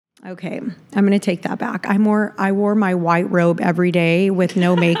Okay, I'm going to take that back. I wore my white robe every day with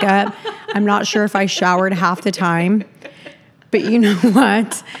no makeup. I'm not sure if I showered half the time, but you know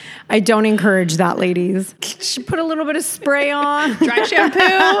what? I don't encourage that, ladies. Put a little bit of spray on. Dry shampoo.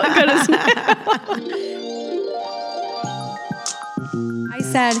 I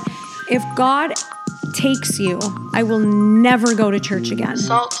said, if God takes you, I will never go to church again.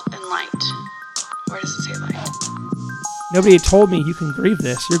 Salt and light. Where does it say light? Nobody had told me you can grieve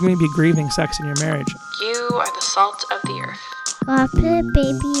this. You're going to be grieving sex in your marriage. You are the salt of the earth. God put a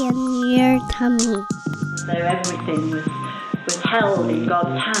baby in your tummy. So everything was held in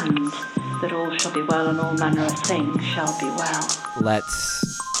God's hand, that all shall be well and all manner of things shall be well.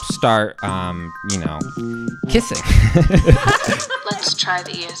 Let's start, kissing. Let's try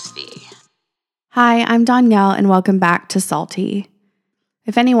the ESV. Hi, I'm Danielle, and welcome back to Salty.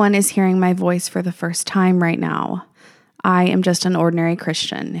 If anyone is hearing my voice for the first time right now, I am just an ordinary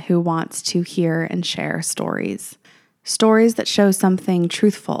Christian who wants to hear and share stories. Stories that show something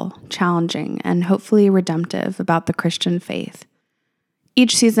truthful, challenging, and hopefully redemptive about the Christian faith.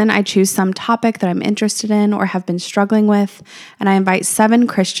 Each season, I choose some topic that I'm interested in or have been struggling with, and I invite 7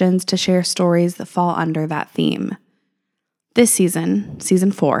 Christians to share stories that fall under that theme. This season,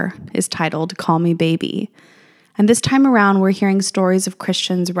 season 4, is titled Call Me Baby. And this time around, we're hearing stories of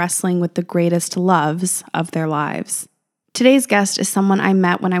Christians wrestling with the greatest loves of their lives. Today's guest is someone I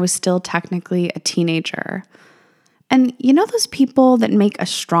met when I was still technically a teenager. And you know those people that make a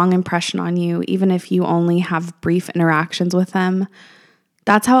strong impression on you, even if you only have brief interactions with them?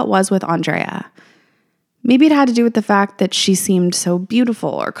 That's how it was with Andrea. Maybe it had to do with the fact that she seemed so beautiful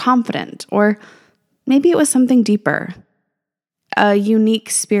or confident, or maybe it was something deeper. A unique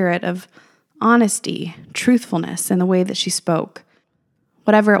spirit of honesty, truthfulness in the way that she spoke.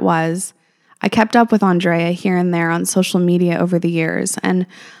 Whatever it was, I kept up with Andrea here and there on social media over the years, and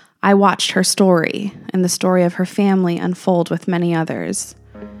I watched her story and the story of her family unfold with many others.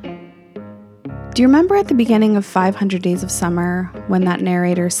 Do you remember at the beginning of 500 Days of Summer when that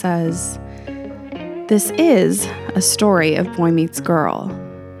narrator says, "This is a story of boy meets girl,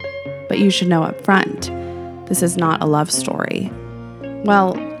 but you should know up front, this is not a love story."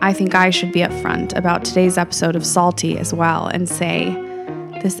 Well, I think I should be upfront about today's episode of Salty as well and say,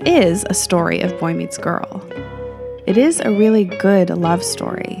 this is a story of boy meets girl. It is a really good love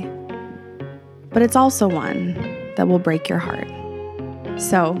story, but it's also one that will break your heart.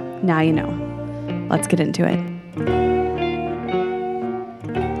 So now you know. Let's get into it.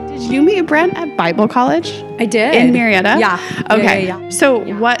 Did you meet Brent at Bible college? I did. In Marietta? Yeah. Okay. Yeah. So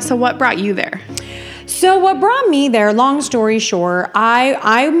what brought you there? So what brought me there, long story short,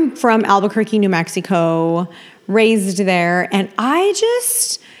 I'm from Albuquerque, New Mexico, raised there, and I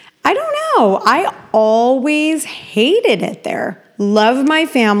don't know. I always hated it there. Love my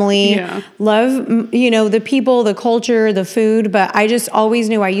family, love, the people, the culture, the food, but I just always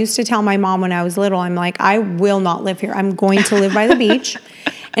knew. I used to tell my mom when I was little, I'm like, I will not live here. I'm going to live by the beach.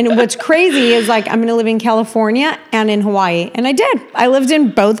 And what's crazy is I'm going to live in California and in Hawaii. And I did. I lived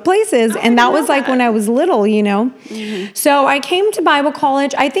in both places. And that was when I was little, Mm-hmm. So I came to Bible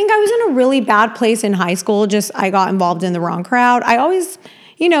college. I think I was in a really bad place in high school. Just I got involved in the wrong crowd. I always,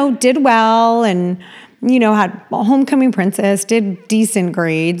 did well and, had a homecoming princess, did decent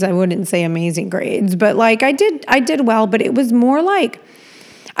grades. I wouldn't say amazing grades, but I did well. But it was more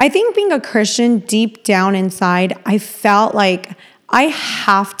I think being a Christian deep down inside, I felt like I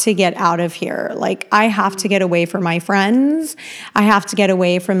have to get out of here. I have to get away from my friends. I have to get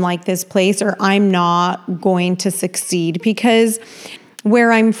away from this place or I'm not going to succeed because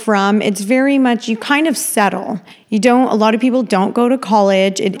where I'm from, it's very much, you kind of settle. A lot of people don't go to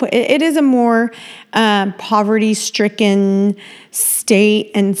college. It is a more poverty-stricken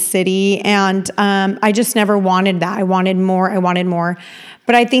state and city. And I just never wanted that. I wanted more.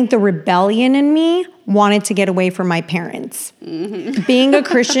 But I think the rebellion in me wanted to get away from my parents. Mm-hmm. Being a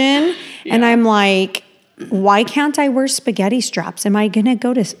Christian, and I'm like, why can't I wear spaghetti straps? Am I going to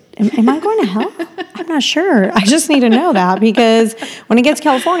go to hell? I'm not sure. I just need to know that because when it gets to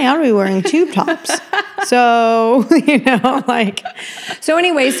California, I'm going to be wearing tube tops. So, so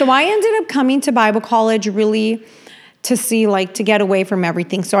anyway, so I ended up coming to Bible college really to see, to get away from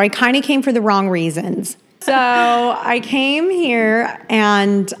everything. So I kind of came for the wrong reasons. So I came here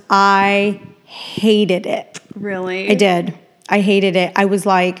and I hated it. Really? I did. I hated it. I was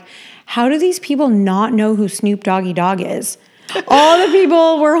like, how do these people not know who Snoop Doggy Dogg is? All the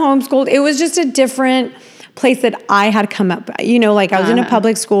people were homeschooled. It was just a different place that I had come up. I was in a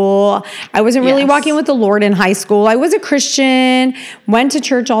public school. I wasn't really walking with the Lord in high school. I was a Christian, went to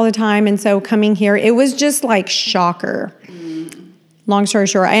church all the time. And so coming here, it was just shocker. long story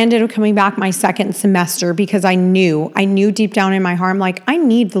short, I ended up coming back my second semester because I knew deep down in my heart, I'm like, I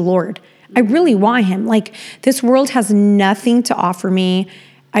need the Lord. I really want him. Like, this world has nothing to offer me.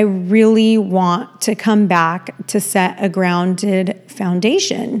 I really want to come back to set a grounded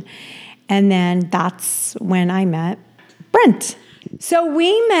foundation. And then that's when I met Brent. So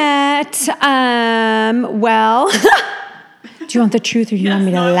we met, do you want the truth or do you want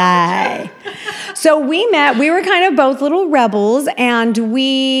me to lie? So we met, we were kind of both little rebels, and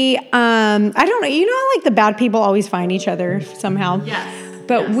we, I don't know, you know how like the bad people always find each other somehow? Yes.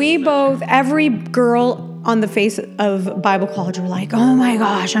 But we both, every girl on the face of Bible college were like, oh my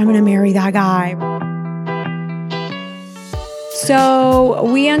gosh, I'm going to marry that guy. So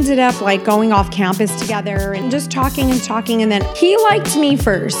we ended up like going off campus together and just talking. And then he liked me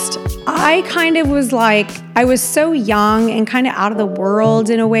first. I kind of was like, I was so young and kind of out of the world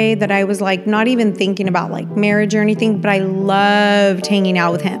in a way that I was like not even thinking about like marriage or anything, but I loved hanging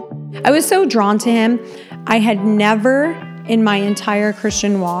out with him. I was so drawn to him. I had never in my entire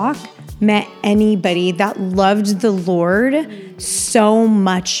Christian walk met anybody that loved the Lord so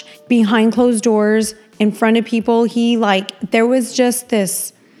much behind closed doors, in front of people. There was just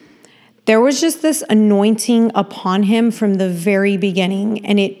this anointing upon him from the very beginning,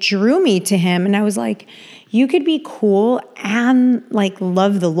 and it drew me to him. And I was like, you could be cool and like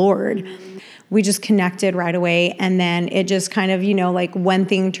love the Lord. We just connected right away. And then it just kind of, like one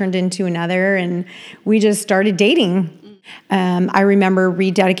thing turned into another, and we just started dating. I remember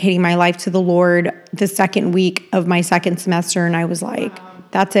rededicating my life to the Lord the second week of my second semester. And I was like,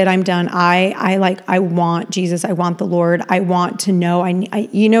 that's it. I'm done. I want Jesus. I want the Lord. I want to know.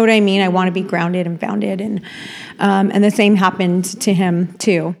 You know what I mean? I want to be grounded and founded. And the same happened to him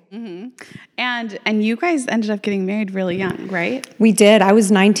too. Mm-hmm. And you guys ended up getting married really young, right? We did. I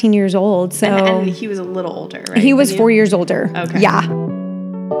was 19 years old. So and he was a little older, right? He was 4 years older. Okay. Yeah.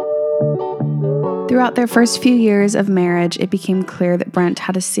 Throughout their first few years of marriage, it became clear that Brent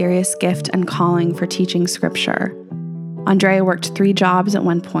had a serious gift and calling for teaching scripture. Andrea worked 3 jobs at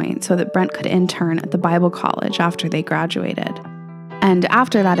one point so that Brent could intern at the Bible college after they graduated. And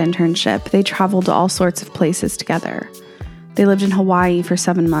after that internship, they traveled to all sorts of places together. They lived in Hawaii for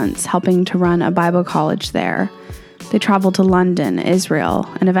 7 months, helping to run a Bible college there. They traveled to London, Israel,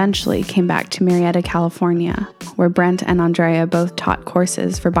 and eventually came back to Marietta, California, where Brent and Andrea both taught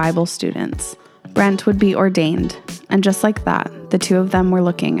courses for Bible students. Brent would be ordained, and just like that, the two of them were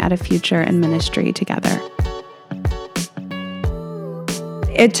looking at a future in ministry together.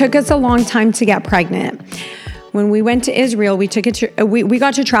 It took us a long time to get pregnant. When we went to Israel, we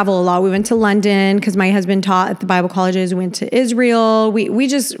got to travel a lot. We went to London because my husband taught at the Bible colleges. We went to Israel. We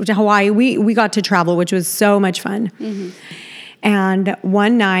just to Hawaii. We got to travel, which was so much fun. Mm-hmm. And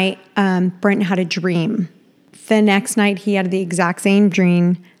one night, Brent had a dream. The next night, he had the exact same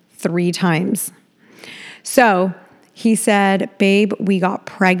dream 3 times. So he said, babe, we got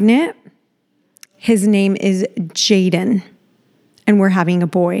pregnant. His name is Jaden. And we're having a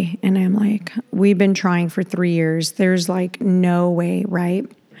boy. And I'm like, we've been trying for 3 years. There's like no way, right?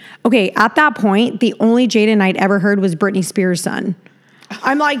 Okay, at that point, the only Jaden I'd ever heard was Britney Spears' son.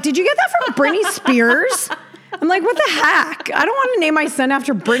 I'm like, did you get that from Britney Spears? I'm like, what the heck? I don't want to name my son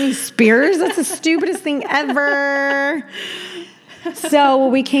after Britney Spears. That's the stupidest thing ever. So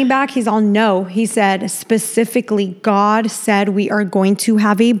when we came back, he's all, no. He said, specifically, God said we are going to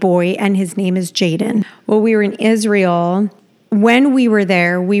have a boy, and his name is Jaden. Well, we were in Israel. When we were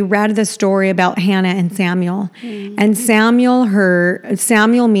there, we read the story about Hannah and Samuel. Mm-hmm. And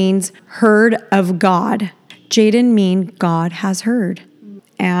Samuel means heard of God. Jaden means God has heard.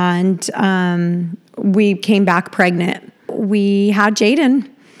 And we came back pregnant. We had Jaden,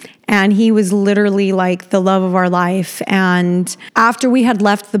 and he was literally like the love of our life. And after we had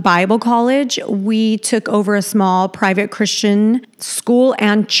left the Bible college, we took over a small private Christian school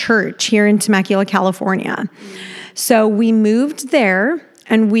and church here in Temecula, California. So we moved there,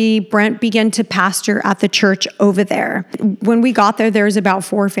 and Brent began to pastor at the church over there. When we got there was about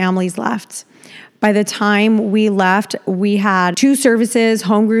 4 families left. By the time we left, we had 2 services,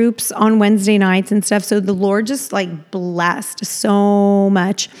 home groups on Wednesday nights and stuff. So the Lord just like blessed so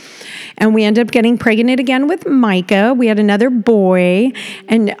much. And we ended up getting pregnant again with Micah. We had another boy.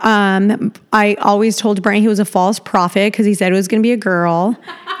 And I always told Brent he was a false prophet because he said it was going to be a girl.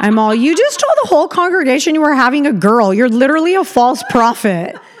 I'm all, you just told the whole congregation you were having a girl. You're literally a false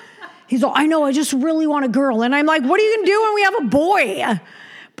prophet. He's all, I know, I just really want a girl. And I'm like, what are you going to do when we have a boy?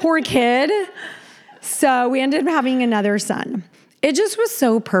 Poor kid. So we ended up having another son. It just was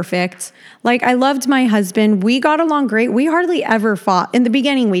so perfect. Like, I loved my husband. We got along great. We hardly ever fought. In the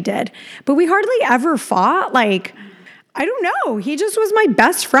beginning we did, but we hardly ever fought. Like, I don't know. He just was my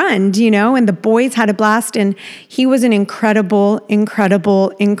best friend, you know, and the boys had a blast, and he was an incredible, incredible,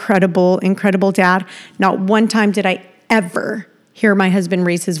 incredible, incredible dad. Not one time did I ever hear my husband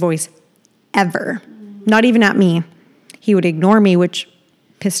raise his voice, ever. Not even at me. He would ignore me, which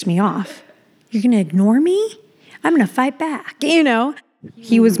pissed me off. You're going to ignore me? I'm going to fight back, you know?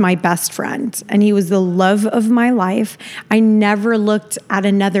 He was my best friend, and he was the love of my life. I never looked at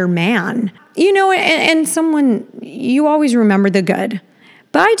another man. You know, and someone, you always remember the good,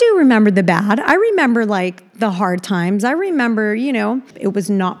 but I do remember the bad. I remember like the hard times. I remember, you know, it was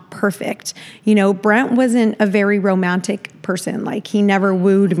not perfect. You know, Brent wasn't a very romantic person. Like, he never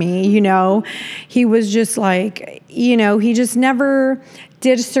wooed me, you know. He was just like, you know, he just never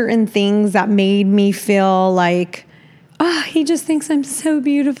did certain things that made me feel like, oh, he just thinks I'm so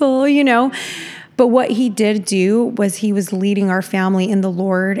beautiful, you know. But what he did do was he was leading our family in the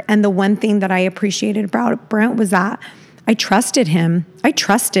Lord. And the one thing that I appreciated about Brent was that I trusted him. I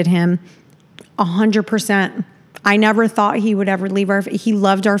trusted him 100%. I never thought he would ever leave he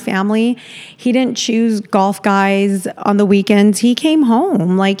loved our family. He didn't choose golf guys on the weekends. He came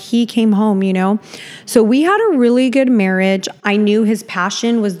home, you know? So we had a really good marriage. I knew his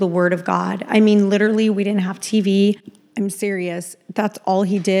passion was the word of God. I mean, literally, we didn't have TV. I'm serious. That's all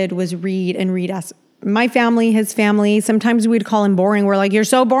he did was read and read us. My family, his family, sometimes we'd call him boring. We're like, you're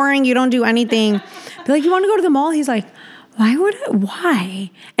so boring. You don't do anything. Be like, you want to go to the mall? He's like,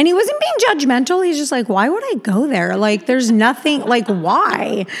 why? And he wasn't being judgmental. He's just like, why would I go there? Like, there's nothing, like,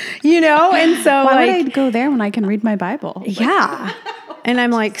 why? You know? And so why would I go there when I can read my Bible? Yeah. And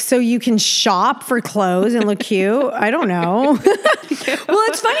I'm like, so you can shop for clothes and look cute? I don't know. Well,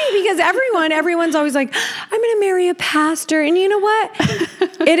 it's funny because everyone's always like, I'm going to marry a pastor. And you know what?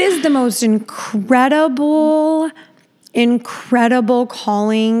 It is the most incredible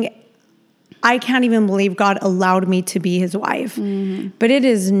calling. I can't even believe God allowed me to be his wife. Mm-hmm. But it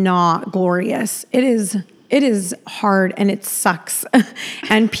is not glorious. It is hard and it sucks.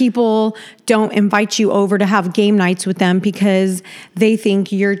 And people don't invite you over to have game nights with them because they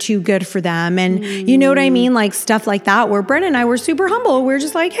think you're too good for them. And you know what I mean? Like stuff like that, where Brent and I were super humble. We're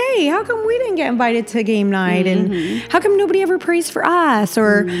just like, hey, how come we didn't get invited to game night? And how come nobody ever prays for us?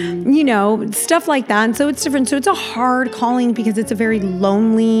 Or, you know, stuff like that. And so it's different. So it's a hard calling because it's a very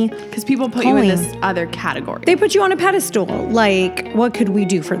lonely Because people put you in this other category. They put you on a pedestal. Like, what could we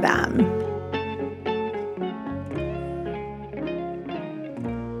do for them?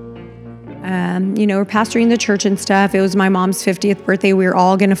 You know, we're pastoring the church and stuff. It was my mom's 50th birthday. We were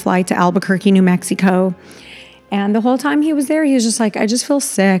all going to fly to Albuquerque, New Mexico. And the whole time he was there, he was just like, I just feel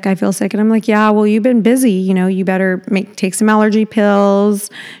sick. I feel sick. And I'm like, yeah, well, you've been busy. You know, you better take some allergy pills,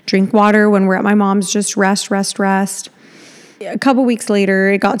 drink water. When we're at my mom's, just rest. A couple weeks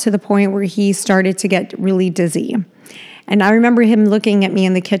later, it got to the point where he started to get really dizzy. And I remember him looking at me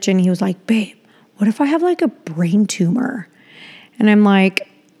in the kitchen. He was like, babe, what if I have like a brain tumor? And I'm like,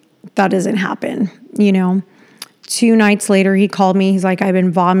 that doesn't happen, you know. 2 nights later, he called me. He's like, I've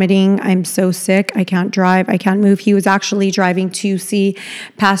been vomiting. I'm so sick. I can't drive. I can't move. He was actually driving to see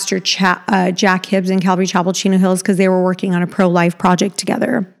Pastor Jack Hibbs in Calvary Chapel, Chino Hills, because they were working on a pro-life project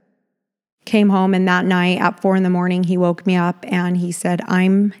together. Came home, and that night at 4 a.m, he woke me up and he said,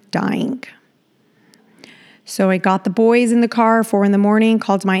 I'm dying. So I got the boys in the car, 4 a.m,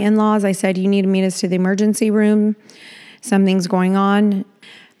 called my in-laws. I said, you need to meet us to the emergency room. Something's going on.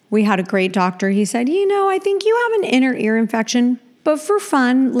 We had a great doctor. He said, you know, I think you have an inner ear infection, but for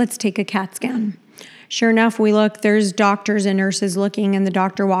fun, let's take a CAT scan. Sure enough, we look, there's doctors and nurses looking, and the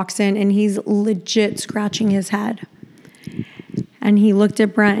doctor walks in and he's legit scratching his head. And he looked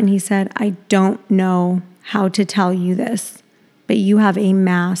at Brent and he said, I don't know how to tell you this, but you have a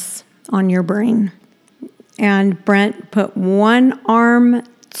mass on your brain. And Brent put one arm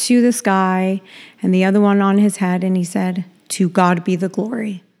to the sky and the other one on his head, and he said, to God be the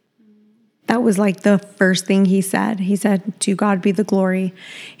glory. That was like the first thing he said. He said, to God be the glory.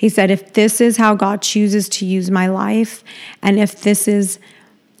 He said, if this is how God chooses to use my life, and if this is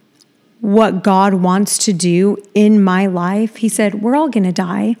what God wants to do in my life, he said, we're all going to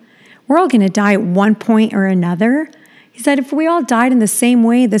die. We're all going to die at one point or another. He said, if we all died in the same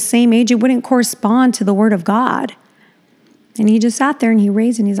way, the same age, it wouldn't correspond to the word of God. And he just sat there and he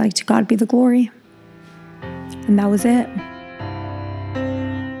raised and he's like, to God be the glory. And that was it.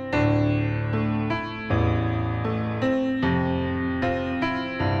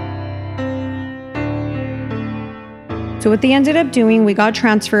 So what they ended up doing, we got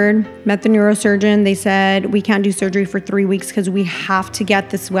transferred, met the neurosurgeon. They said, we can't do surgery for 3 weeks because we have to get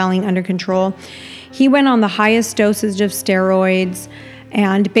the swelling under control. He went on the highest dosage of steroids.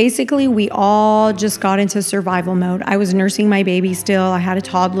 And basically, we all just got into survival mode. I was nursing my baby still. I had a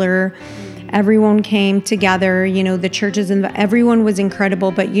toddler. Everyone came together, you know, the churches and everyone was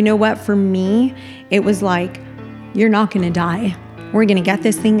incredible. But you know what? For me, it was like, you're not going to die. We're going to get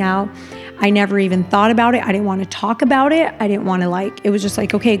this thing out. I never even thought about it. I didn't want to talk about it. I didn't want to it was just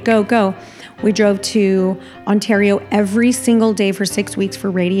like, okay, go. We drove to Ontario every single day for 6 weeks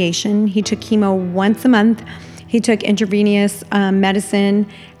for radiation. He took chemo once a month. He took intravenous medicine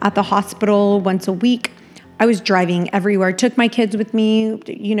at the hospital once a week. I was driving everywhere. Took my kids with me.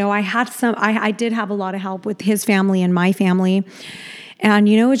 You know, I did have a lot of help with his family and my family. And,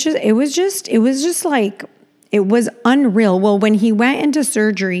 you know, it was like, it was unreal. Well, when he went into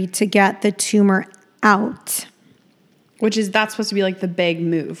surgery to get the tumor out, that's supposed to be like the big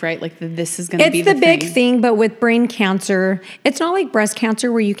move, right? Like this is going to be the thing. It's the big thing, but with brain cancer, it's not like breast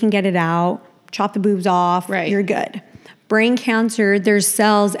cancer where you can get it out, chop the boobs off, right. You're good. Brain cancer, there's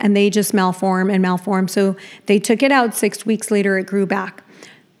cells and they just malform. So they took it out 6 weeks later, it grew back.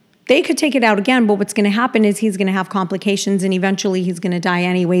 They could take it out again, but what's going to happen is he's going to have complications and eventually he's going to die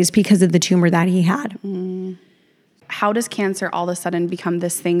anyways because of the tumor that he had. How does cancer all of a sudden become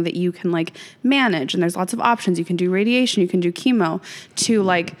this thing that you can manage? And there's lots of options. You can do radiation, you can do chemo, to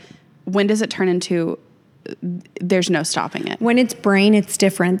when does it turn into there's no stopping it? When it's brain, it's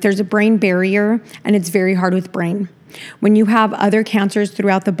different. There's a brain barrier and it's very hard with brain. When you have other cancers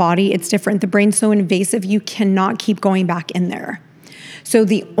throughout the body, it's different. The brain's so invasive, you cannot keep going back in there. So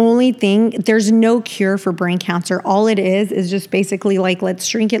the only thing, there's no cure for brain cancer. All it is just basically let's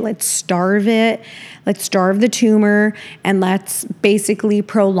shrink it, let's starve it, let's starve the tumor, and let's basically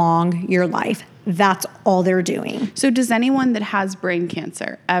prolong your life. That's all they're doing. So does anyone that has brain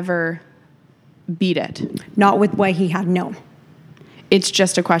cancer ever beat it? Not with what he had, no. It's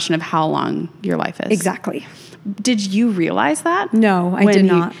just a question of how long your life is. Exactly. Did you realize that? No, I did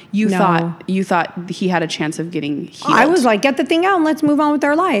not. You No. thought he had a chance of getting healed. I was like, get the thing out and let's move on with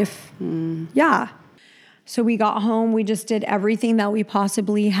our life. Yeah. So we got home. We just did everything that we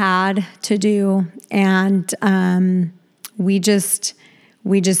possibly had to do. And we just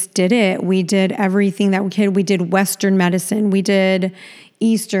did it. We did everything that we could. We did Western medicine. We did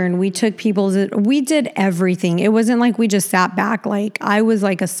Eastern. We took we did everything. It wasn't like we just sat back. I was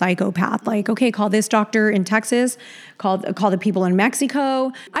like a psychopath. Okay, call this doctor in Texas, call the people in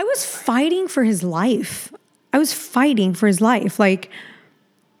Mexico. I was fighting for his life. You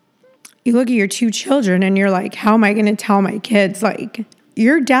look at your two children and you're like, how am I going to tell my kids,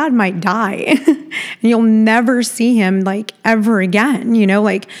 your dad might die and you'll never see him ever again.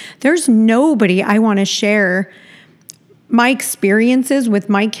 There's nobody I want to share my experiences with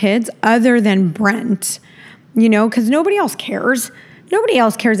my kids other than Brent, because nobody else cares. Nobody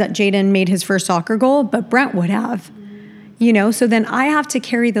else cares that Jaden made his first soccer goal, but Brent would have, so then I have to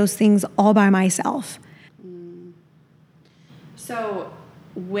carry those things all by myself. So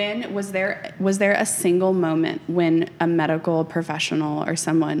when was there a single moment when a medical professional or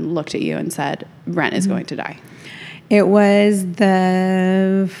someone looked at you and said, Brent is going to die? It was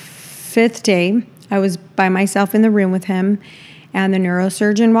the 5th day. I was by myself in the room with him, and the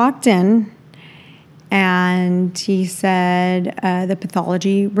neurosurgeon walked in, and he said the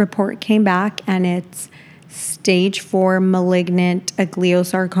pathology report came back, and it's stage 4 malignant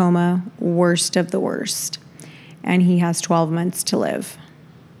glioblastoma, worst of the worst, and he has 12 months to live.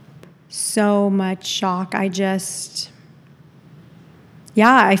 So much shock. I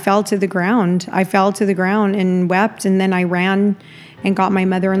fell to the ground. I fell to the ground and wept, and then I ran and got my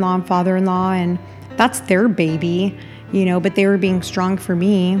mother-in-law and father-in-law, and that's their baby, but they were being strong for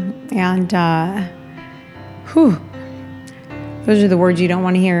me. And, those are the words you don't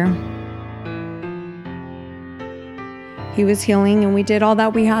want to hear. He was healing and we did all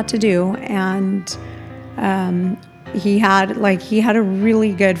that we had to do. And, he had a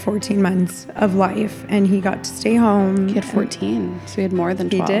really good 14 months of life and he got to stay home. He had 14, so he had more than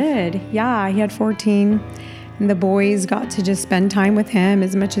 12. He did. Yeah, he had 14. And the boys got to just spend time with him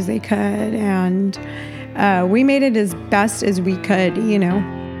as much as they could. And we made it as best as we could,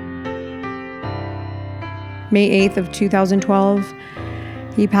 May 8th of 2012,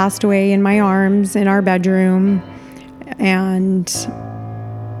 he passed away in my arms in our bedroom. And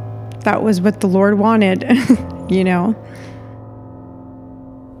that was what the Lord wanted,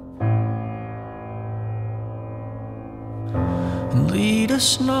 Lead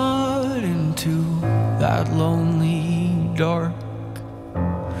us not into that lonely dark.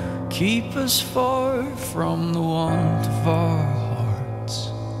 Keep us far from the want of our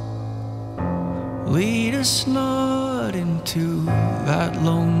hearts. Lead us not into that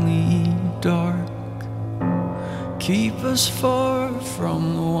lonely dark. keep us far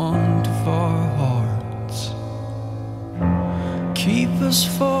from the want of our hearts. Keep us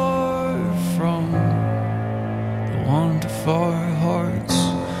far from the want of our hearts.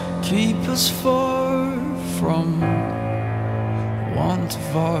 Keep us far from the want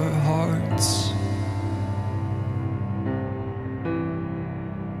of our hearts.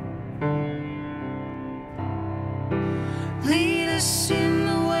 Lead us in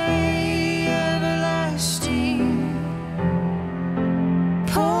the way everlasting.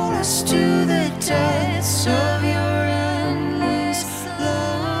 Pull us to the depths of your endless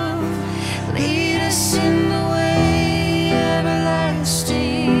love. Lead us in the way everlasting.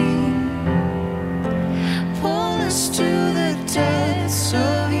 Pull us to the depths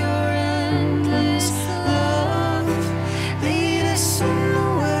of your endless love. Lead us in the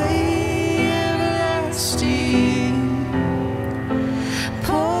way everlasting.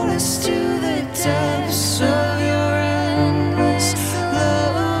 Pull us to the depths of your endless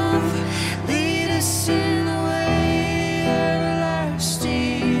love. Lead us in the way everlasting.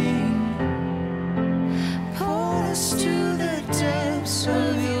 Pull us to the depths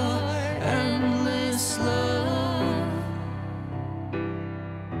of your endless love.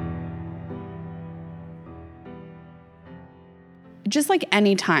 Just like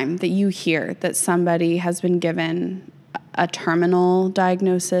any time that you hear that somebody has been given a terminal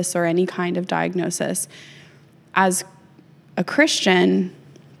diagnosis or any kind of diagnosis, as a Christian,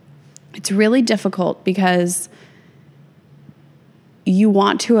 it's really difficult because you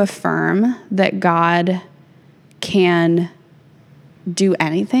want to affirm that God can do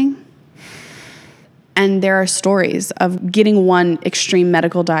anything. And there are stories of getting one extreme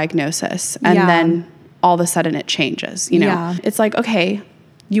medical diagnosis and then all of a sudden it changes, you know? Yeah. It's like, okay,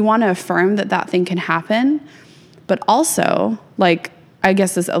 you want to affirm that that thing can happen, but also, like, I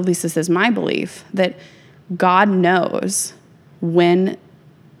guess this, at least this is my belief, that God knows when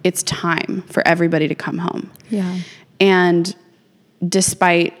it's time for everybody to come home. Yeah. And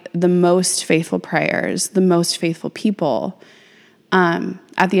despite the most faithful prayers, the most faithful people,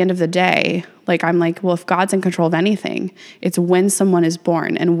 at the end of the day, like, I'm like, well, if God's in control of anything, it's when someone is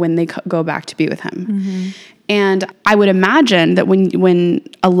born and when they go back to be with him. Mm-hmm. And I would imagine that when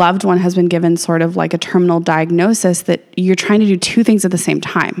a loved one has been given sort of like a terminal diagnosis, that you're trying to do two things at the same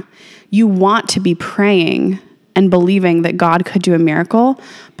time. You want to be praying and believing that God could do a miracle,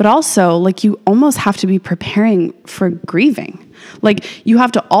 but also, like, you almost have to be preparing for grieving. Like, you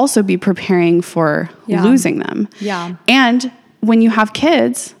have to also be preparing for losing them. Yeah. And when you have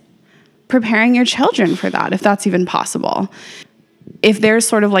kids, preparing your children for that, if that's even possible. If there's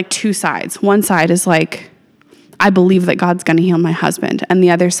sort of like two sides, one side is like, I believe that God's going to heal my husband. And the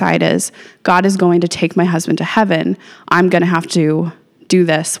other side is, God is going to take my husband to heaven. I'm going to have to do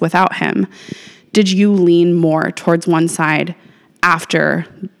this without him. Did you lean more towards one side after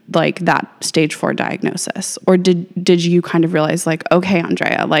like that stage 4 diagnosis? Or did you kind of realize like, okay,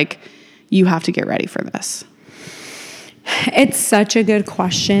 Andrea, like, you have to get ready for this? It's such a good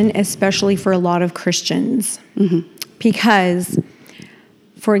question, especially for a lot of Christians. Mm-hmm. Because,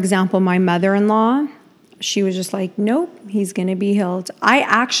 for example, my mother-in-law, she was just like, nope, he's going to be healed. I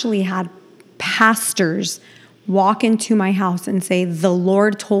actually had pastors walk into my house and say, the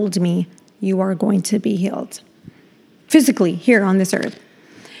Lord told me you are going to be healed. Physically, here on this earth.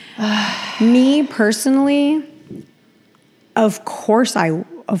 Me personally, of course I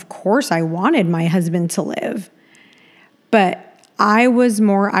wanted my husband to live. But I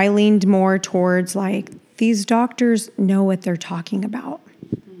leaned more towards like, these doctors know what they're talking about.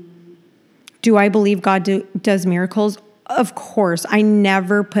 Do I believe God does miracles? Of course. I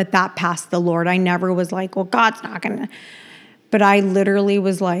never put that past the Lord. I never was like, well, God's not going to. But I literally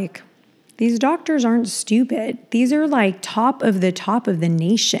was like, these doctors aren't stupid. These are like top of the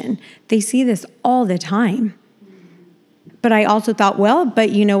nation. They see this all the time. But I also thought, well, but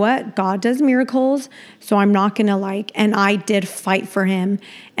you know what? God does miracles, so I'm not going to and I did fight for him.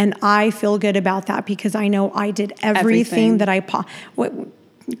 And I feel good about that because I know I did everything that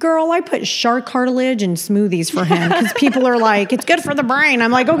Girl, I put shark cartilage in smoothies for him because people are like, it's good for the brain.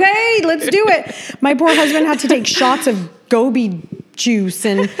 I'm like, okay, let's do it. My poor husband had to take shots of Gobi juice,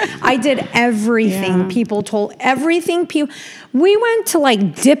 and I did everything. Yeah. People told everything. We went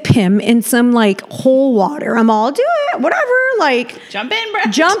to dip him in some whole water. I'm all, do it, whatever. Jump in, bro.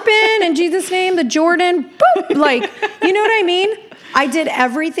 Jump in Jesus' name, the Jordan, boop. You know what I mean? I did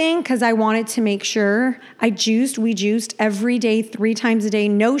everything because I wanted to make sure. We juiced every day, 3 times a day,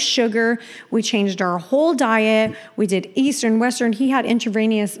 no sugar. We changed our whole diet. We did Eastern, Western. He had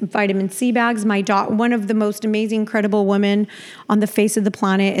intravenous vitamin C bags. One of the most amazing, incredible women on the face of the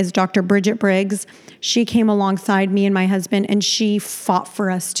planet is Dr. Bridget Briggs. She came alongside me and my husband, and she fought for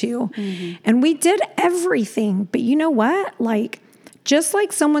us too. And we did everything. But you know what? Like, just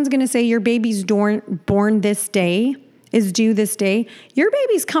like someone's going to say your baby's born this day, is due this day, your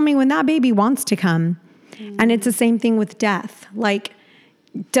baby's coming when that baby wants to come. And it's the same thing with death. Like,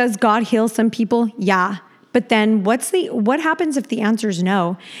 does God heal some people? Yeah. But then what happens if the answer is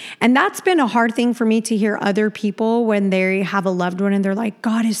no? And that's been a hard thing for me to hear other people when they have a loved one and they're like,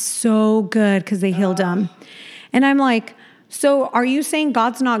 God is so good because they healed them. And I'm like, so are you saying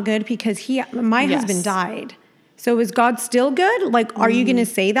God's not good because my husband died? So is God still good? Like, are you going to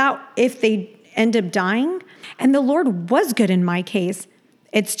say that if they end up dying? And the Lord was good in my case.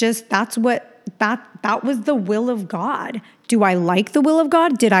 It's just, that was the will of God. Do I like the will of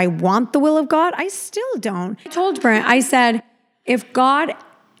God? Did I want the will of God? I still don't. I told Brent, I said, if God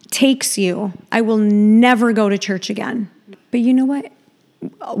takes you, I will never go to church again. But you know what?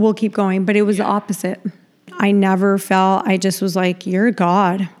 We'll keep going. But it was the opposite. I never felt, I just was like, you're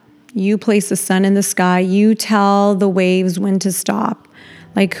God. You place the sun in the sky. You tell the waves when to stop.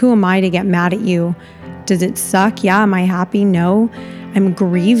 Like, who am I to get mad at you? Does it suck? Yeah. Am I happy? No. I'm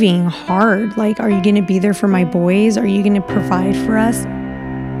grieving hard. Like, are you going to be there for my boys? Are you going to provide for us?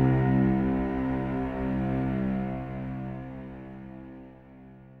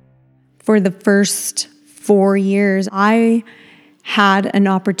 For the first 4 years, I had an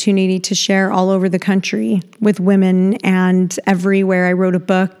opportunity to share all over the country with women and everywhere. I wrote a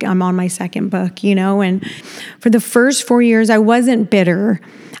book. I'm on my 2nd book, and for the first 4 years, I wasn't bitter.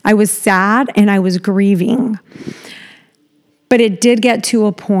 I was sad and I was grieving. But it did get to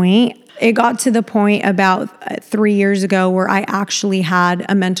a point. It got to the point about 3 years ago where I actually had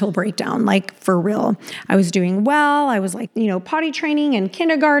a mental breakdown, like for real. I was doing well. I was like, potty training and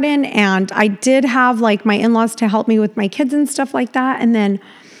kindergarten. And I did have like my in-laws to help me with my kids and stuff like that. And then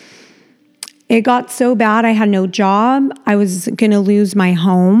it got so bad. I had no job. I was going to lose my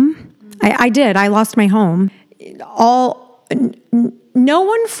home. I did. I lost my home. No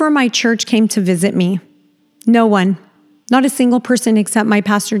one from my church came to visit me. No one. Not a single person except my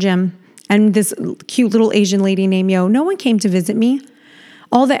Pastor Jim and this cute little Asian lady named Yo. No one came to visit me.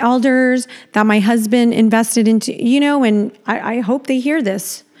 All the elders that my husband invested into, and I hope they hear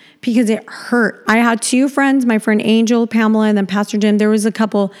this because it hurt. I had 2 friends, my friend Angel, Pamela, and then Pastor Jim. There was a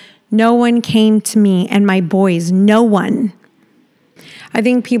couple. No one came to me and my boys. No one. I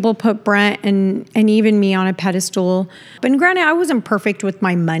think people put Brent and even me on a pedestal. But granted, I wasn't perfect with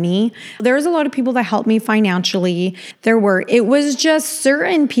my money. There was a lot of people that helped me financially. It was just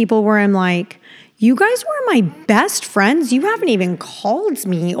certain people where I'm like, you guys were my best friends. You haven't even called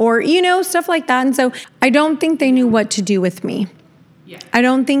me or, stuff like that. And so I don't think they knew what to do with me. I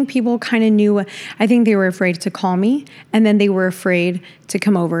don't think people kind of knew. I think they were afraid to call me and then they were afraid to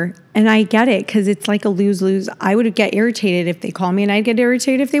come over. And I get it because it's like a lose-lose. I would get irritated if they called me and I'd get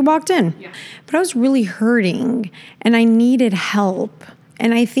irritated if they walked in. Yeah. But I was really hurting and I needed help.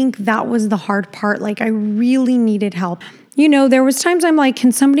 And I think that was the hard part. Like, I really needed help. There was times I'm like,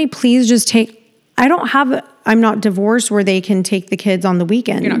 can somebody please just I'm not divorced where they can take the kids on the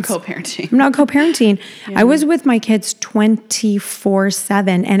weekends. You're not co-parenting. I'm not co-parenting. Yeah. I was with my kids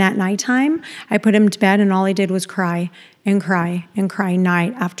 24/7. And at nighttime, I put them to bed and all I did was cry and cry and cry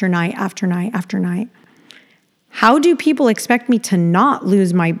night after night after night after night. How do people expect me to not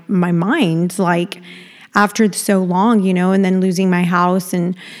lose my mind? Like, after so long, and then losing my house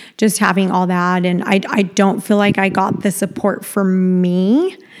and just having all that. And I don't feel like I got the support for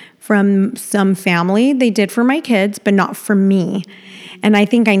me from some family. They did for my kids, but not for me. And I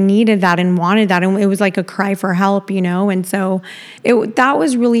think I needed that and wanted that. And it was like a cry for help, And so that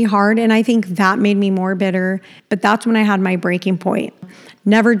was really hard. And I think that made me more bitter. But that's when I had my breaking point.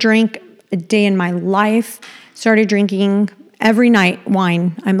 Never drank a day in my life. Started drinking every night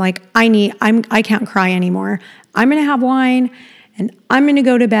wine. I'm like, I can't cry anymore. I'm going to have wine and I'm going to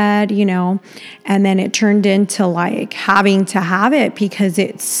go to bed, and then it turned into like having to have it because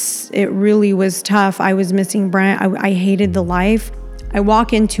it really was tough. I was missing Brent. I hated the life. I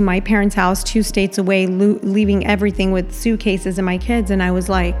walk into my parents' house 2 states away, leaving everything with suitcases and my kids. And I was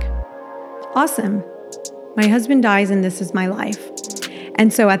like, awesome. My husband dies and this is my life.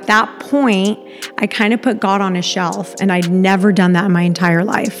 And so at that point, I kind of put God on a shelf, and I'd never done that in my entire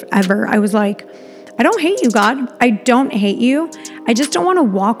life, ever. I was like, I don't hate you, God. I don't hate you. I just don't want to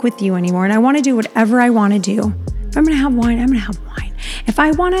walk with you anymore. And I want to do whatever I want to do. If I'm going to have wine, I'm going to have wine. If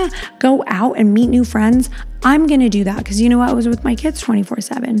I want to go out and meet new friends, I'm going to do that. Because you know what? I was with my kids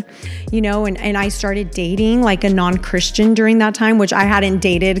 24/7, you know, and I started dating like a non-Christian during that time, which I hadn't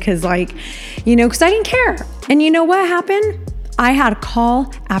dated because like, you know, because I didn't care. And you know what happened? I had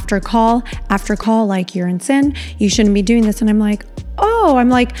call after call after call, like, you're in sin. You shouldn't be doing this. And I'm like, oh, I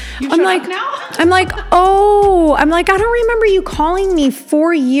don't remember you calling me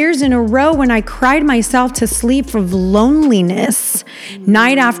 4 years in a row when I cried myself to sleep of loneliness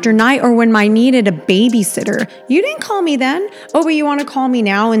night after night, or when I needed a babysitter. You didn't call me then. Oh, but you want to call me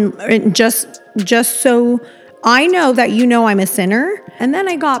now and just so I know that you know I'm a sinner. And then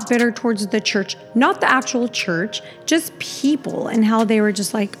I got bitter towards the church, not the actual church, just people, and how they were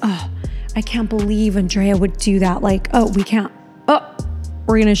just like, oh, I can't believe Andrea would do that. Like, oh, we can't. Oh,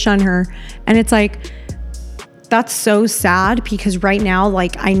 we're going to shun her. And it's like, that's so sad, because right now,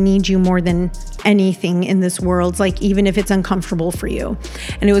 like, I need you more than anything in this world, like, even if it's uncomfortable for you.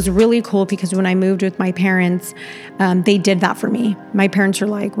 And it was really cool because when I moved with my parents, they did that for me. My parents were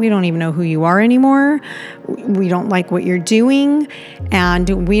like, we don't even know who you are anymore. We don't like what you're doing.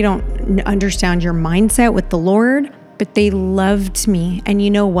 And we don't understand your mindset with the Lord. But they loved me. And you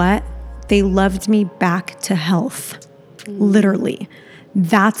know what? They loved me back to health. Literally.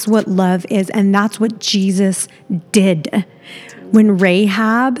 That's what love is. And that's what Jesus did.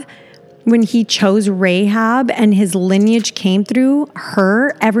 When he chose Rahab and his lineage came through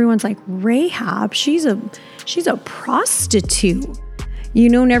her, everyone's like, Rahab, she's a prostitute. You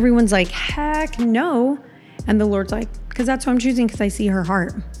know, and everyone's like, heck no. And the Lord's like, because that's who I'm choosing, because I see her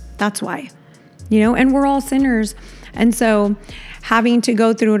heart. That's why. You know, and we're all sinners. And so having to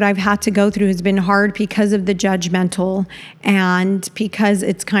go through what I've had to go through has been hard because of the judgmental, and because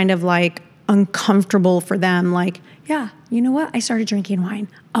it's kind of like uncomfortable for them. Like, yeah, you know what? I started drinking wine.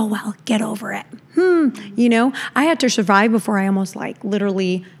 Oh, well, get over it. You know, I had to survive before I almost like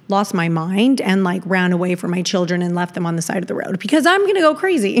literally lost my mind and like ran away from my children and left them on the side of the road, because I'm going to go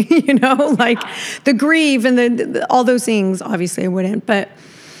crazy, you know, like the grief and the all those things. Obviously I wouldn't, but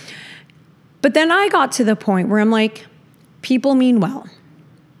then I got to the point where I'm like, people mean well.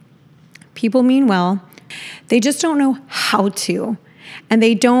 People mean well. They just don't know how to, and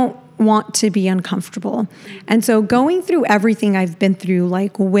they don't want to be uncomfortable. And so going through everything I've been through,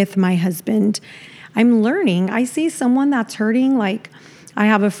 like with my husband, I'm learning. I see someone that's hurting. Like, I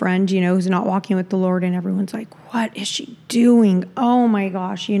have a friend, you know, who's not walking with the Lord, and everyone's like, what is she doing? Oh my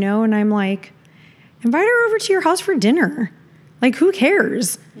gosh, you know? And I'm like, invite her over to your house for dinner. Like, who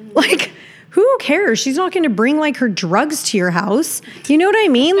cares? Like, who cares? She's not going to bring like her drugs to your house. You know what I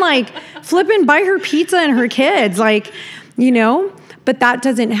mean? Like, flip and buy her pizza and her kids, like, you know? But that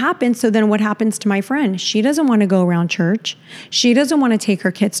doesn't happen. So then what happens to my friend? She doesn't want to go around church. She doesn't want to take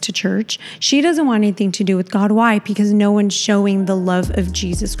her kids to church. She doesn't want anything to do with God. Why? Because no one's showing the love of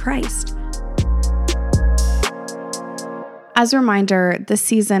Jesus Christ. As a reminder, this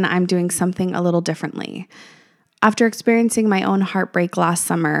season I'm doing something a little differently. After experiencing my own heartbreak last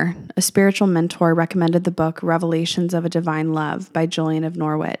summer, a spiritual mentor recommended the book Revelations of a Divine Love by Julian of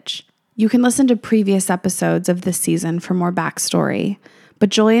Norwich. You can listen to previous episodes of this season for more backstory, but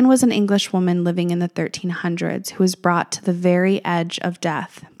Julian was an English woman living in the 1300s who was brought to the very edge of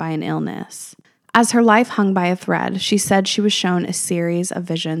death by an illness. As her life hung by a thread, she said she was shown a series of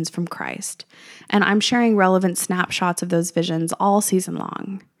visions from Christ, and I'm sharing relevant snapshots of those visions all season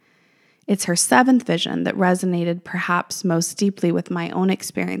long. It's her 7th vision that resonated perhaps most deeply with my own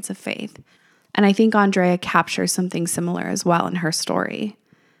experience of faith, and I think Andrea captures something similar as well in her story.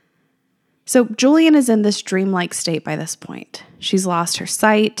 So Julian is in this dreamlike state by this point. She's lost her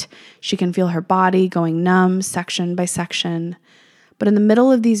sight. She can feel her body going numb section by section. But in the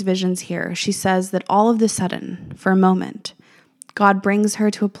middle of these visions here, she says that all of a sudden, for a moment, God brings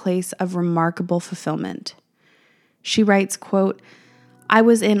her to a place of remarkable fulfillment. She writes, quote, I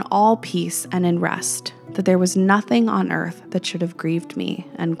was in all peace and in rest, that there was nothing on earth that should have grieved me,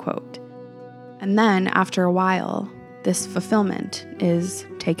 end quote. And then, after a while, this fulfillment is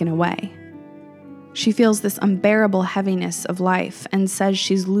taken away. She feels this unbearable heaviness of life and says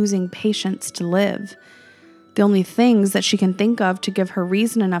she's losing patience to live. The only things that she can think of to give her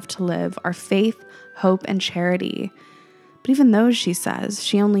reason enough to live are faith, hope, and charity. But even those, she says,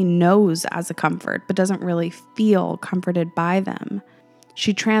 she only knows as a comfort, but doesn't really feel comforted by them.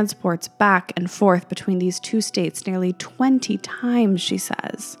 She transports back and forth between these two states nearly 20 times, she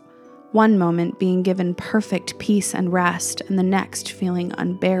says. One moment being given perfect peace and rest, and the next feeling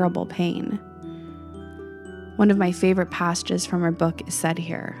unbearable pain. One of my favorite passages from her book is said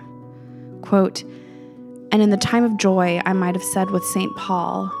here. Quote, And in the time of joy, I might have said with St.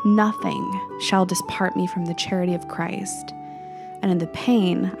 Paul, nothing shall depart me from the charity of Christ. And in the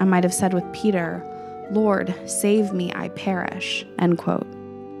pain, I might have said with Peter, Lord, save me, I perish, end quote.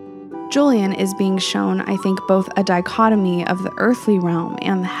 Julian is being shown, I think, both a dichotomy of the earthly realm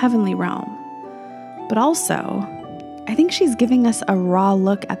and the heavenly realm. But also, I think she's giving us a raw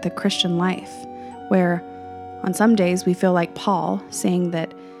look at the Christian life, where on some days we feel like Paul, saying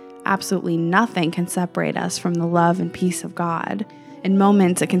that absolutely nothing can separate us from the love and peace of God. In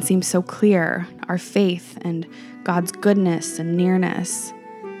moments, it can seem so clear, our faith and God's goodness and nearness.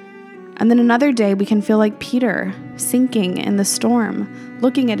 And then another day, we can feel like Peter, sinking in the storm,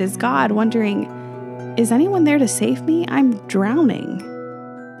 looking at his God, wondering, is anyone there to save me? I'm drowning.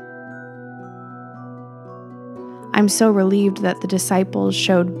 I'm so relieved that the disciples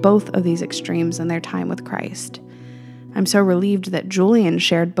showed both of these extremes in their time with Christ. I'm so relieved that Julian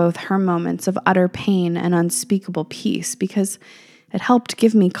shared both her moments of utter pain and unspeakable peace, because it helped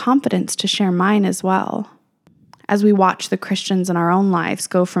give me confidence to share mine as well. As we watch the Christians in our own lives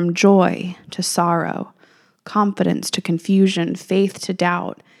go from joy to sorrow, confidence to confusion, faith to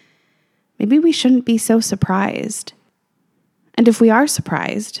doubt, maybe we shouldn't be so surprised. And if we are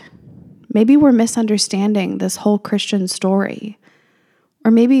surprised, maybe we're misunderstanding this whole Christian story.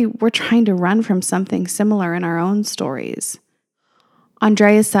 Or maybe we're trying to run from something similar in our own stories.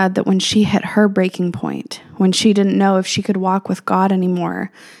 Andrea said that when she hit her breaking point, when she didn't know if she could walk with God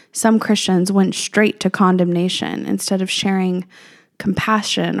anymore, some Christians went straight to condemnation instead of sharing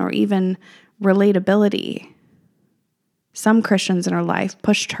compassion or even relatability. Some Christians in her life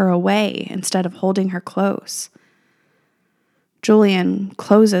pushed her away instead of holding her close. Julian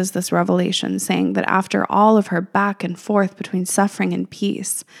closes this revelation saying that after all of her back and forth between suffering and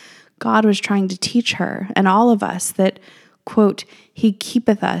peace, God was trying to teach her and all of us that, quote, He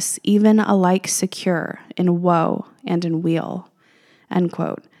keepeth us even alike secure in woe and in weal, end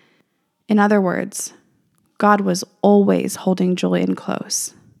quote. In other words, God was always holding Julian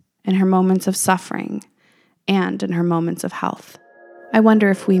close in her moments of suffering and in her moments of health. I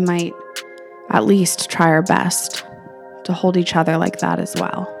wonder if we might at least try our best to hold each other like that as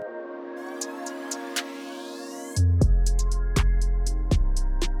well.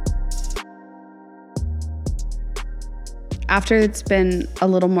 After it's been a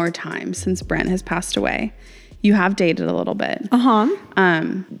little more time since Brent has passed away, you have dated a little bit.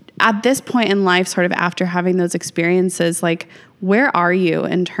 At this point in life, sort of after having those experiences, like, where are you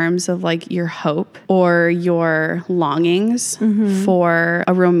in terms of like your hope or your longings for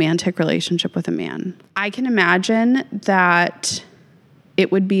a romantic relationship with a man? I can imagine that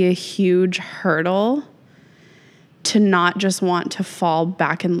it would be a huge hurdle to not just want to fall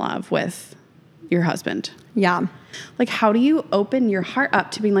back in love with your husband. Yeah. Like, how do you open your heart up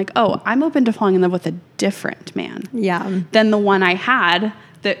to being like, oh, I'm open to falling in love with a different man than the one I had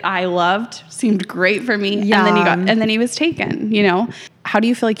that I loved, seemed great for me, and then he was taken, you know? How do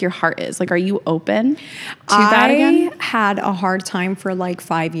you feel like your heart is? Like, are you open to that again? I had a hard time for like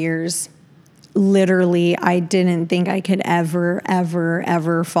 5 years. Literally, I didn't think I could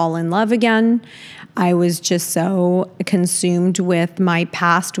ever fall in love again. I was just so consumed with my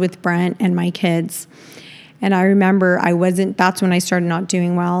past with Brent and my kids. And I remember that's when I started not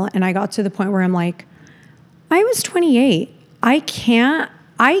doing well. And I got to the point where I'm like, I was 28. My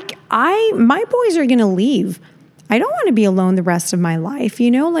boys are going to leave. I don't want to be alone the rest of my life. You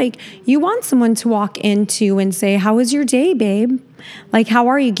know, like, you want someone to walk into and say, how was your day, babe? Like, how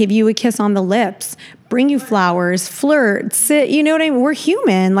are you? Give you a kiss on the lips, bring you flowers, flirt, sit, you know what I mean? We're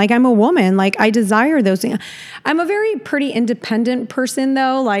human. Like, I'm a woman. Like, I desire those things. I'm a very pretty independent person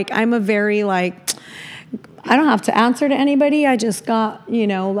though. Like, I'm a very like, I don't have to answer to anybody. I just got, you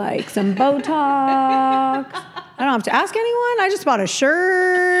know, like some Botox. I don't have to ask anyone. I just bought a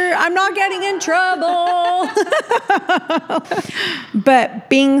shirt. I'm not getting in trouble. But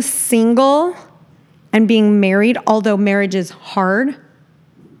being single and being married, although marriage is hard,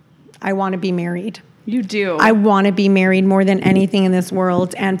 I want to be married. You do. I want to be married more than anything in this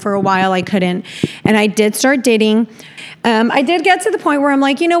world. And for a while I couldn't. And I did start dating. I did get to the point where I'm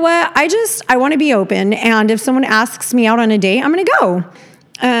like, you know what? I want to be open. And if someone asks me out on a date, I'm going to go.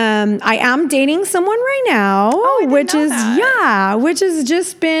 I am dating someone right now, which has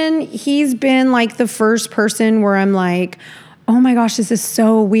just been, he's been like the first person where I'm like, oh my gosh, this is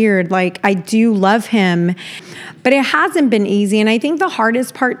so weird. Like, I do love him, but it hasn't been easy. And I think the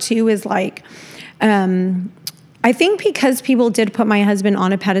hardest part too is like, I think because people did put my husband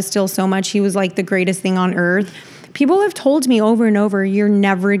on a pedestal so much, he was like the greatest thing on earth. People have told me over and over, you're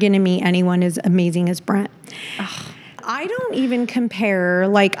never going to meet anyone as amazing as Brent. Ugh. I don't even compare.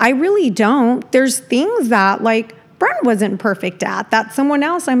 Like, I really don't. There's things that, like, Brent wasn't perfect at. That someone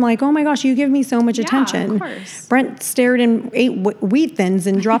else, I'm like, oh my gosh, you give me so much attention. Of course. Brent stared and ate Wheat Thins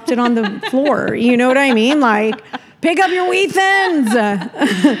and dropped it on the floor. You know what I mean? Like, pick up your Wheat Thins.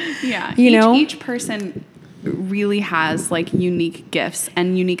 Yeah. You each person really has like unique gifts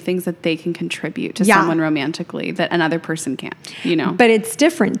and unique things that they can contribute to someone romantically that another person can't, you know? But it's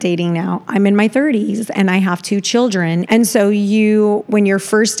different dating now. I'm in my 30s and I have 2 children. And so when you're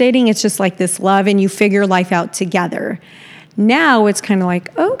first dating, it's just like this love and you figure life out together. Now it's kind of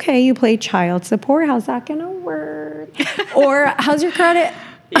like, okay, you play child support. How's that going to work? Or how's your credit?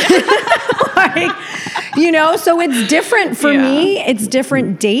 Like, you know, so it's different for me. It's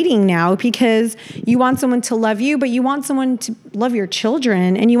different dating now because you want someone to love you, but you want someone to love your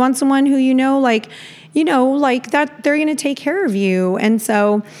children and you want someone who, like that they're going to take care of you. And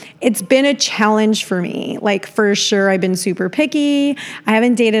so it's been a challenge for me. Like, for sure, I've been super picky. I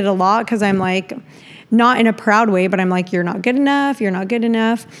haven't dated a lot because I'm like, not in a proud way, but I'm like, you're not good enough. You're not good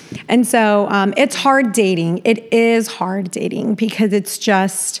enough. And so it's hard dating. It is hard dating because it's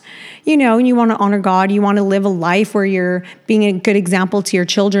just, you want to honor God. You want to live a life where you're being a good example to your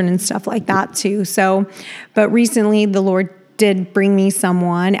children and stuff like that too. So, but recently the Lord did bring me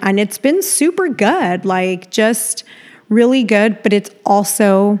someone and it's been super good, like just really good, but it's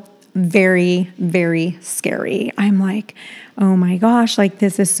also very, very scary. I'm like, oh my gosh, like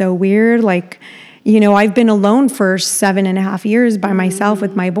this is so weird. Like, I've been alone for 7.5 years by myself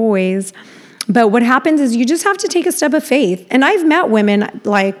with my boys. But what happens is you just have to take a step of faith. And I've met women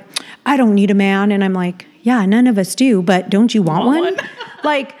like, I don't need a man. And I'm like, yeah, none of us do. But don't you want one?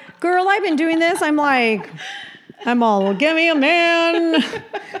 Like, girl, I've been doing this. I'm all, give me a man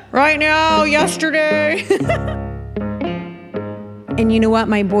right now, yesterday. And you know what?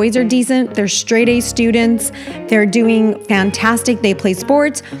 My boys are decent. They're straight A students. They're doing fantastic. They play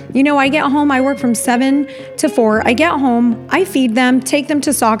sports. I get home. I work from 7 to 4. I get home. I feed them, take them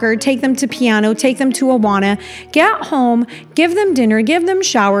to soccer, take them to piano, take them to Awana, get home, give them dinner, give them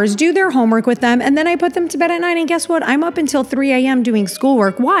showers, do their homework with them. And then I put them to bed at night. And guess what? I'm up until 3 a.m. doing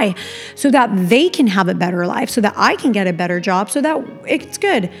schoolwork. Why? So that they can have a better life, so that I can get a better job, so that it's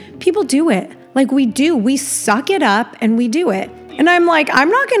good. People do it. Like we do. We suck it up and we do it. And I'm like, I'm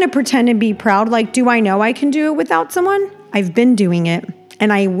not going to pretend to be proud. Like, do I know I can do it without someone? I've been doing it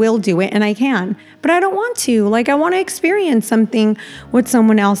and I will do it and I can, but I don't want to. Like, I want to experience something with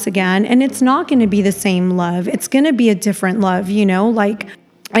someone else again. And it's not going to be the same love. It's going to be a different love, like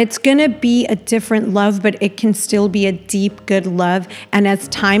it's going to be a different love, but it can still be a deep, good love. And as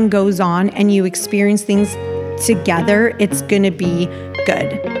time goes on and you experience things together, it's going to be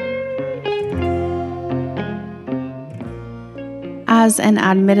good. As an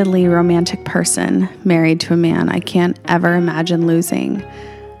admittedly romantic person married to a man I can't ever imagine losing,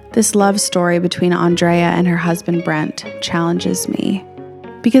 this love story between Andrea and her husband Brent challenges me.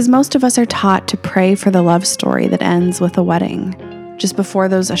 Because most of us are taught to pray for the love story that ends with a wedding, just before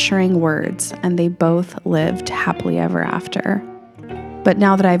those assuring words, and they both lived happily ever after. But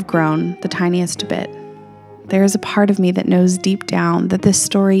now that I've grown the tiniest bit, there is a part of me that knows deep down that this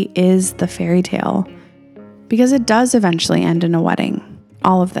story is the fairy tale. Because it does eventually end in a wedding.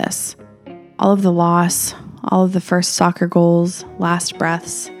 All of this. All of the loss, all of the first soccer goals, last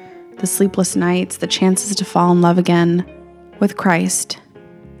breaths, the sleepless nights, the chances to fall in love again with Christ,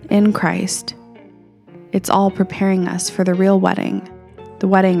 in Christ. It's all preparing us for the real wedding. The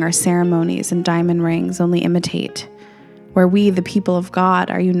wedding our ceremonies and diamond rings only imitate, where we, the people of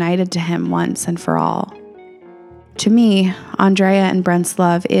God, are united to Him once and for all. To me, Andrea and Brent's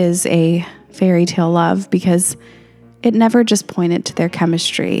love is a fairy tale love because it never just pointed to their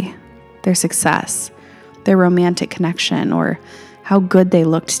chemistry, their success, their romantic connection, or how good they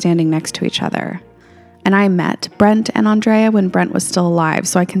looked standing next to each other. And I met Brent and Andrea when Brent was still alive,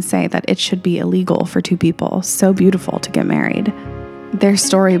 so I can say that it should be illegal for two people so beautiful to get married. Their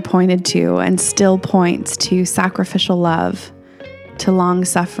story pointed to and still points to sacrificial love, to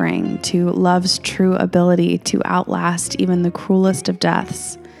long-suffering, to love's true ability to outlast even the cruelest of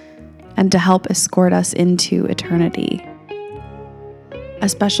deaths, and to help escort us into eternity. A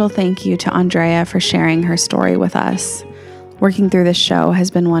special thank you to Andrea for sharing her story with us. Working through this show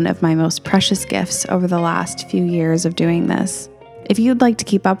has been one of my most precious gifts over the last few years of doing this. If you'd like to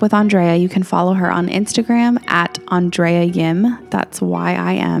keep up with Andrea, you can follow her on Instagram at Andrea Yim, that's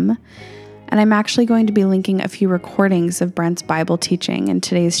YIM. And I'm actually going to be linking a few recordings of Brent's Bible teaching in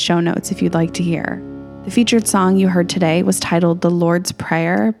today's show notes if you'd like to hear. The featured song you heard today was titled The Lord's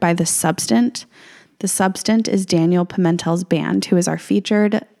Prayer by The Substant. The Substant is Daniel Pimentel's band, who is our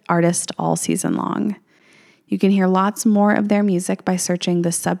featured artist all season long. You can hear lots more of their music by searching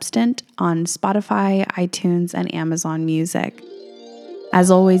The Substant on Spotify, iTunes, and Amazon Music. As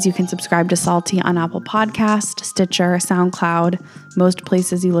always, you can subscribe to Salty on Apple Podcasts, Stitcher, SoundCloud, most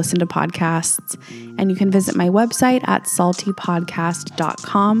places you listen to podcasts. And you can visit my website at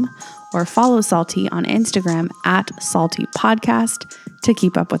saltypodcast.com or follow Salty on Instagram at saltypodcast to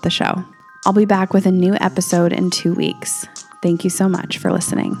keep up with the show. I'll be back with a new episode in 2 weeks. Thank you so much for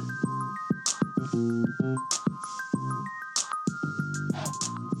listening.